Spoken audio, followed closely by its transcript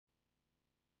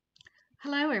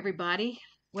Hello, everybody.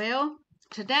 Well,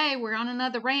 today we're on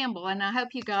another ramble, and I hope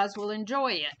you guys will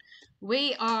enjoy it.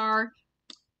 We are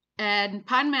in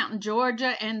Pine Mountain,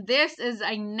 Georgia, and this is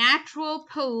a natural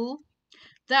pool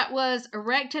that was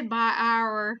erected by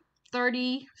our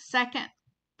 32nd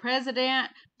President,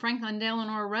 Franklin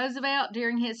Delano Roosevelt,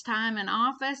 during his time in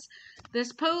office.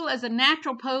 This pool is a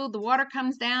natural pool. The water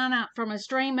comes down from a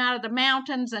stream out of the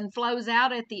mountains and flows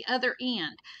out at the other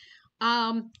end.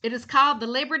 It is called the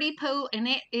Liberty Pool, and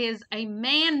it is a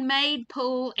man-made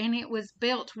pool, and it was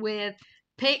built with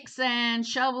picks and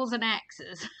shovels and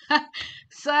axes.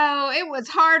 So it was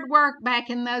hard work back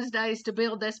in those days to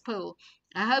build this pool.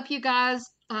 I hope you guys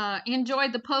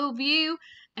enjoyed the pool view,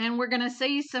 and we're going to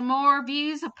see some more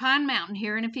views of Pine Mountain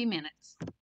here in a few minutes.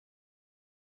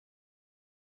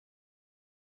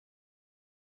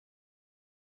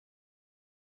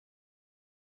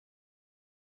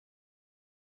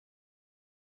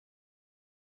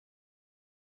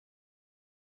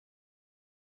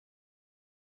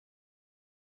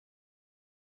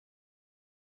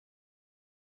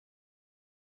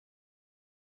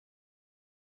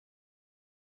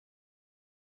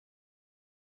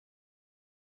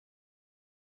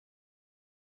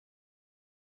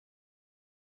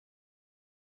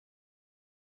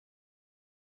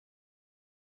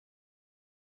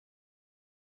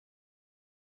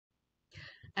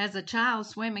 As a child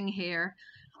swimming here,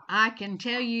 I can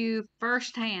tell you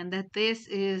firsthand that this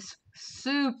is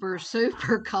super,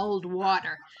 super cold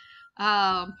water.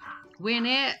 Um, when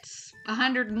it's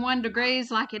 101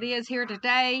 degrees like it is here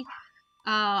today,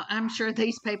 I'm sure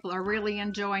these people are really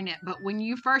enjoying it. But when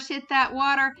you first hit that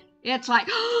water, it's like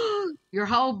your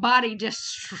whole body just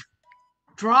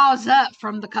draws up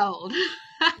from the cold.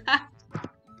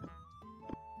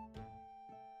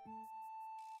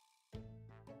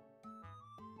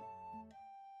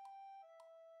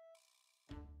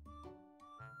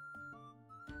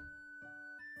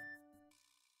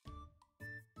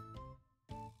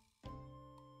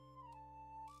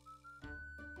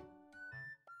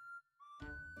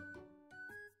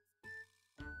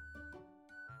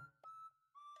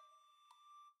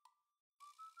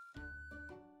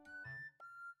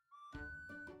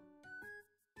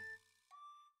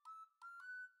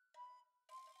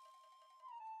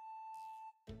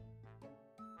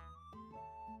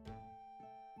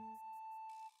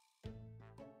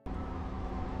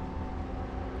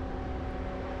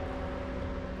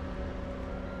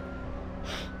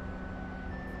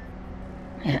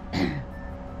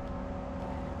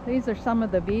 These are some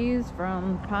of the views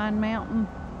from Pine Mountain.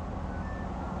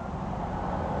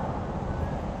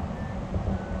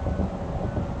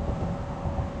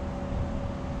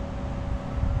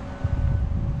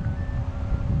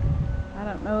 I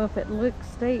don't know if it looks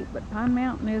steep, but Pine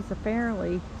Mountain is a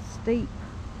fairly steep,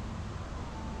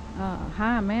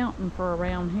 high mountain for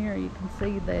around here. You can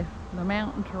see the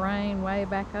mountain terrain way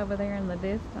back over there in the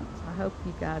distance. I hope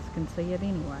you guys can see it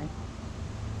anyway.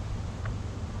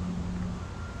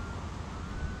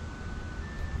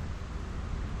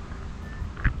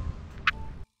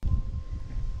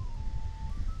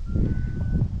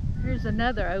 Here's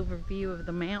another overview of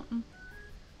the mountain.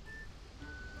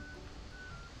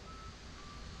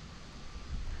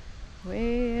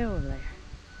 Way over there.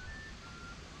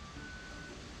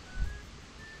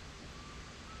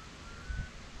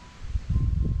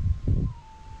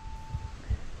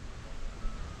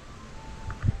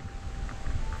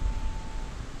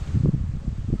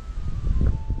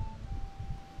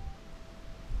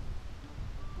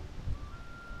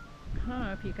 I don't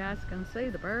know if you guys can see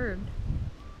the bird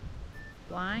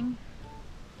flying.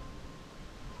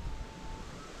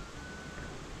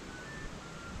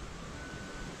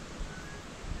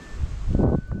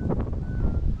 There's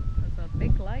a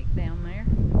big lake down there.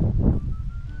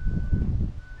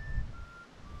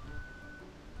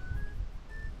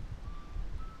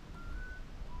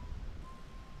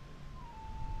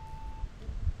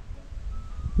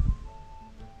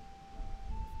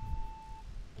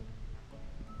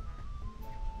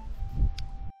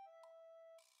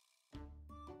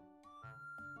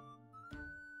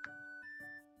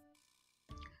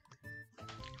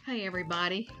 Hey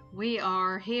everybody, we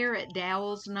are here at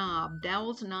Dowell's Knob.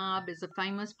 Dowell's Knob is a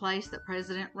famous place that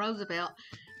President Roosevelt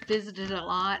visited a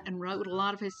lot and wrote a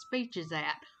lot of his speeches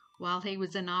at while he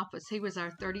was in office. He was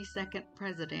our 32nd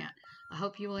president. I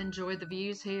hope you will enjoy the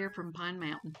views here from Pine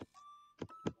Mountain.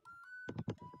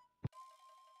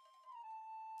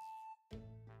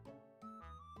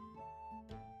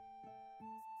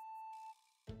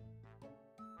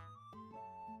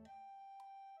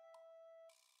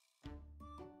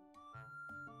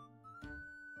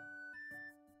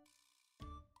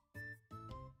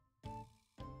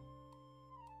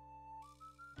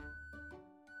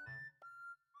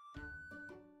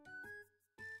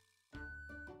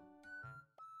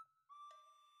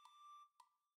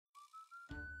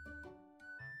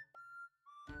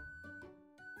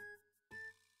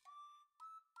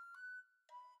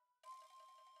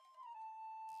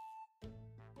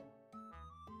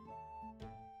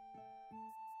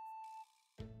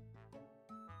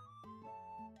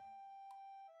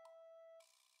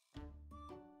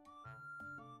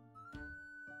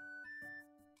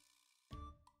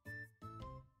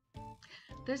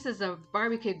 This is a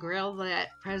barbecue grill that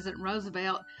President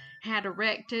Roosevelt had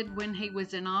erected when he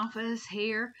was in office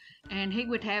here, and he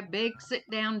would have big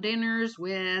sit-down dinners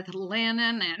with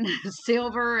linen and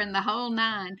silver and the whole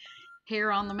nine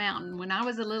here on the mountain. When I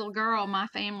was a little girl, my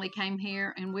family came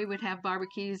here and we would have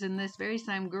barbecues in this very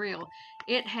same grill.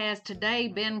 It has today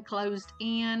been closed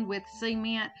in with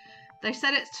cement. They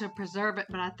said it's to preserve it,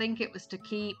 but I think it was to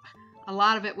keep, a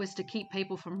lot of it was to keep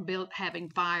people from having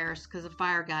fires, because a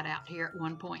fire got out here at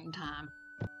one point in time.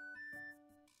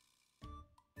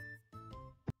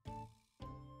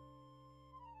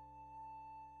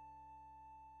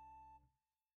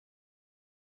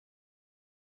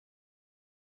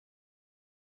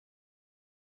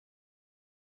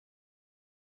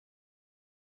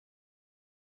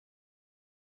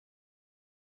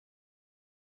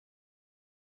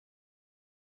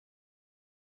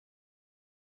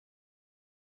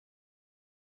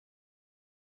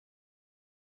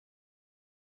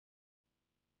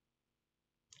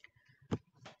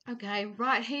 Okay,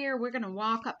 right here, we're going to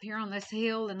walk up here on this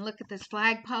hill and look at this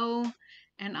flagpole,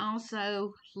 and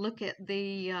also look at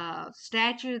the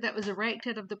statue that was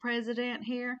erected of the president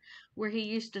here, where he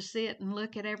used to sit and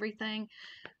look at everything.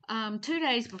 2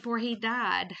 days before he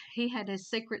died, he had his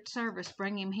Secret Service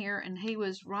bring him here, and he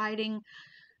was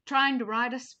trying to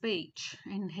write a speech,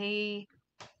 and he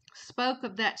spoke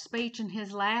of that speech in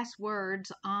his last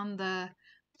words on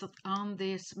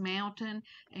this mountain,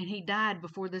 and he died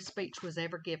before the speech was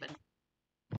ever given.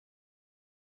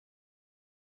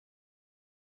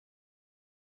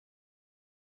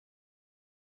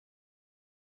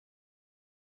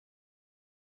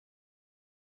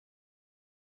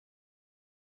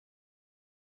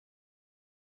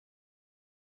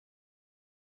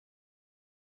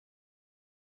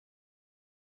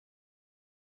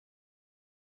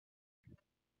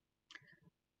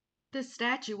 This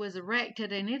statue was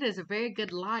erected, and it is a very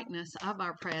good likeness of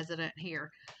our president here.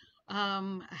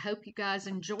 I hope you guys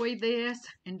enjoy this,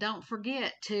 and don't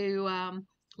forget to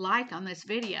like on this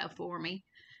video for me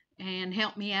and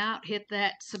help me out. Hit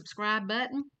that subscribe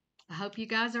button. I hope you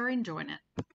guys are enjoying it.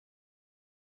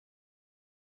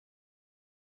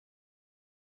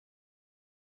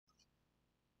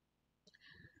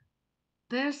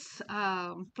 This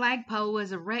flagpole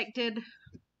was erected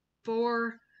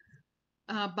for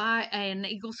by an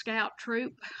Eagle Scout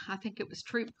troop. I think it was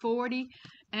Troop 40,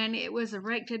 and it was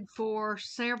erected for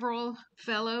several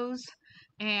fellows.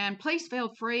 And please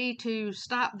feel free to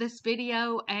stop this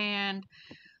video and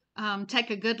take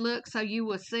a good look so you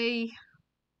will see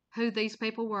who these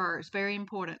people were. It's very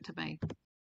important to me.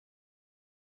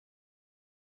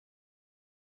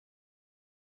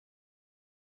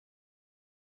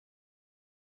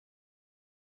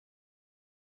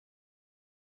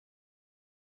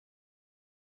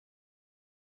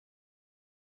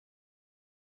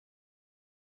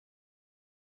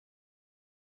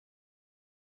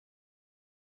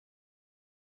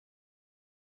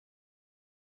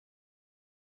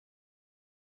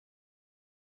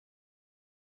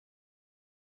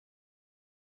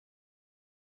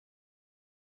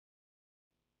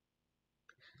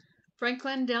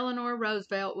 Franklin Delano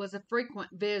Roosevelt was a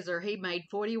frequent visitor. He made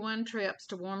 41 trips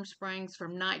to Warm Springs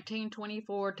from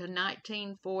 1924 to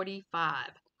 1945.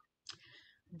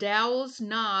 Dowell's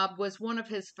Knob was one of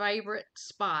his favorite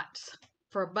spots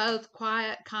for both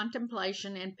quiet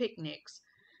contemplation and picnics.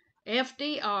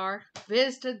 FDR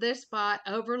visited this spot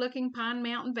overlooking Pine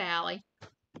Mountain Valley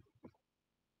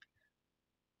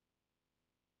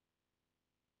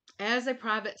as a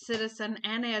private citizen,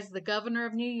 and as the governor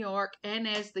of New York, and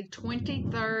as the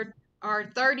 23rd or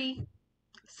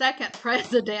 32nd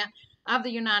president of the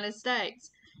United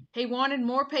States. He wanted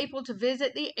more people to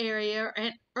visit the area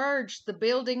and urged the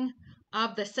building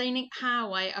of the scenic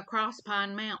highway across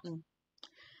Pine Mountain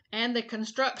and the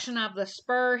construction of the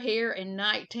spur here in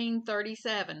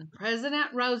 1937. President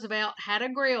Roosevelt had a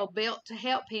grill built to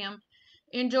help him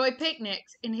enjoy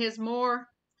picnics in his more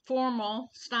formal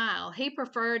style. He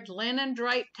preferred linen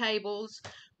draped tables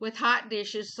with hot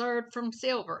dishes served from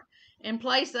silver in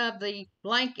place of the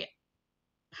blanket.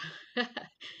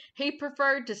 He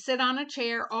preferred to sit on a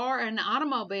chair or an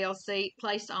automobile seat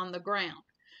placed on the ground.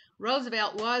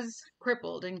 Roosevelt was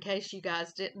crippled, in case you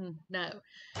guys didn't know.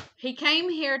 He came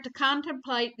here to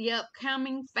contemplate the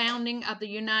upcoming founding of the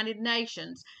United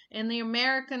Nations and the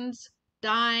Americans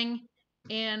dying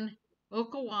in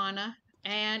Okinawa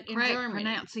and in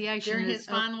Germany during his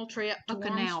final trip to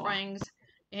Warm Springs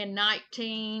in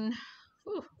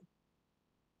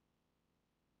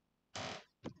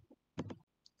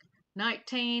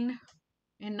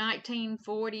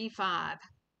 1945.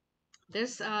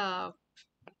 This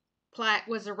plaque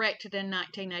was erected in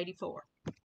 1984.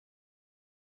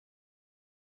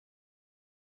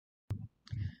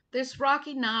 This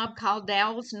rocky knob called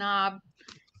Dowell's Knob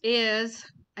is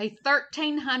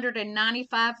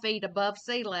 1,395 feet above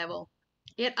sea level.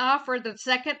 It offered the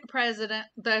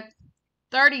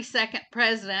 32nd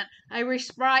president, a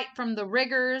respite from the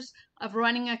rigors of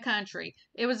running a country.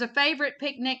 It was a favorite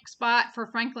picnic spot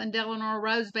for Franklin Delano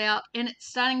Roosevelt, and its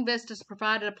stunning vistas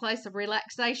provided a place of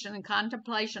relaxation and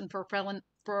contemplation for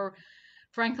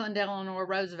Franklin Delano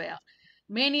Roosevelt.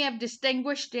 Many of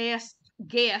distinguished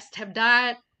guests have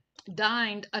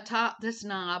dined atop this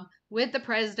knob with the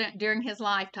president during his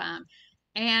lifetime,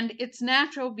 and its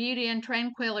natural beauty and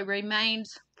tranquility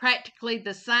remains practically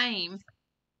the same,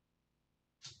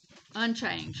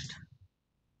 unchanged,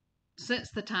 since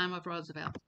the time of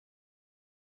Roosevelt.